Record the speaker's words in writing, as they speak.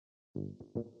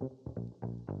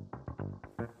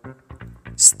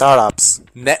Startups,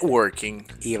 networking,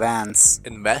 events,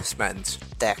 investments,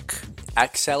 tech.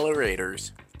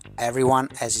 accelerators. Everyone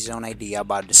has his own idea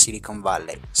about the Silicon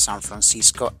Valley, San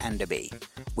Francisco, and the Bay.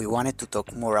 We wanted to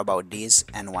talk more about this,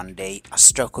 and one day, a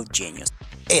stroke of genius.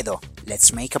 Edo,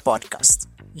 let's make a podcast.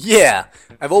 Yeah,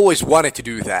 I've always wanted to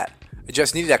do that. I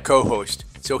just needed a co host,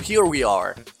 so here we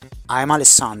are. I'm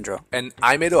Alessandro. And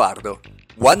I'm Eduardo.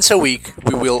 Once a week,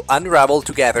 we will unravel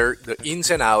together the ins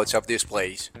and outs of this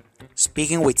place.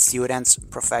 Speaking with students,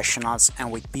 professionals,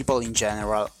 and with people in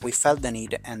general, we felt the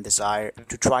need and desire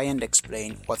to try and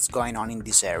explain what's going on in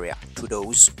this area to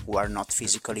those who are not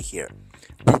physically here.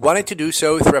 We wanted to do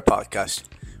so through a podcast.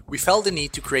 We felt the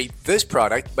need to create this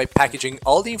product by packaging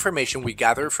all the information we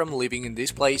gather from living in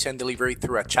this place and deliver it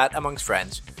through a chat amongst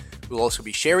friends. We'll also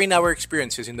be sharing our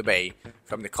experiences in the Bay.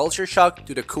 From the culture shock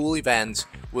to the cool events,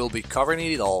 we'll be covering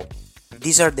it all.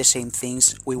 These are the same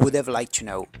things we would have liked to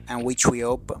know, and which we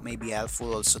hope may be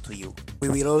helpful also to you. We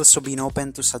will also be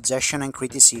open to suggestion and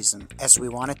criticism, as we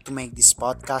wanted to make this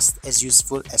podcast as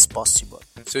useful as possible.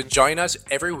 So join us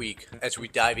every week as we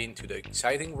dive into the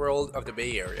exciting world of the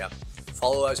Bay Area.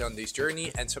 Follow us on this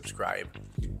journey and subscribe.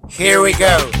 Here we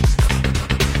go!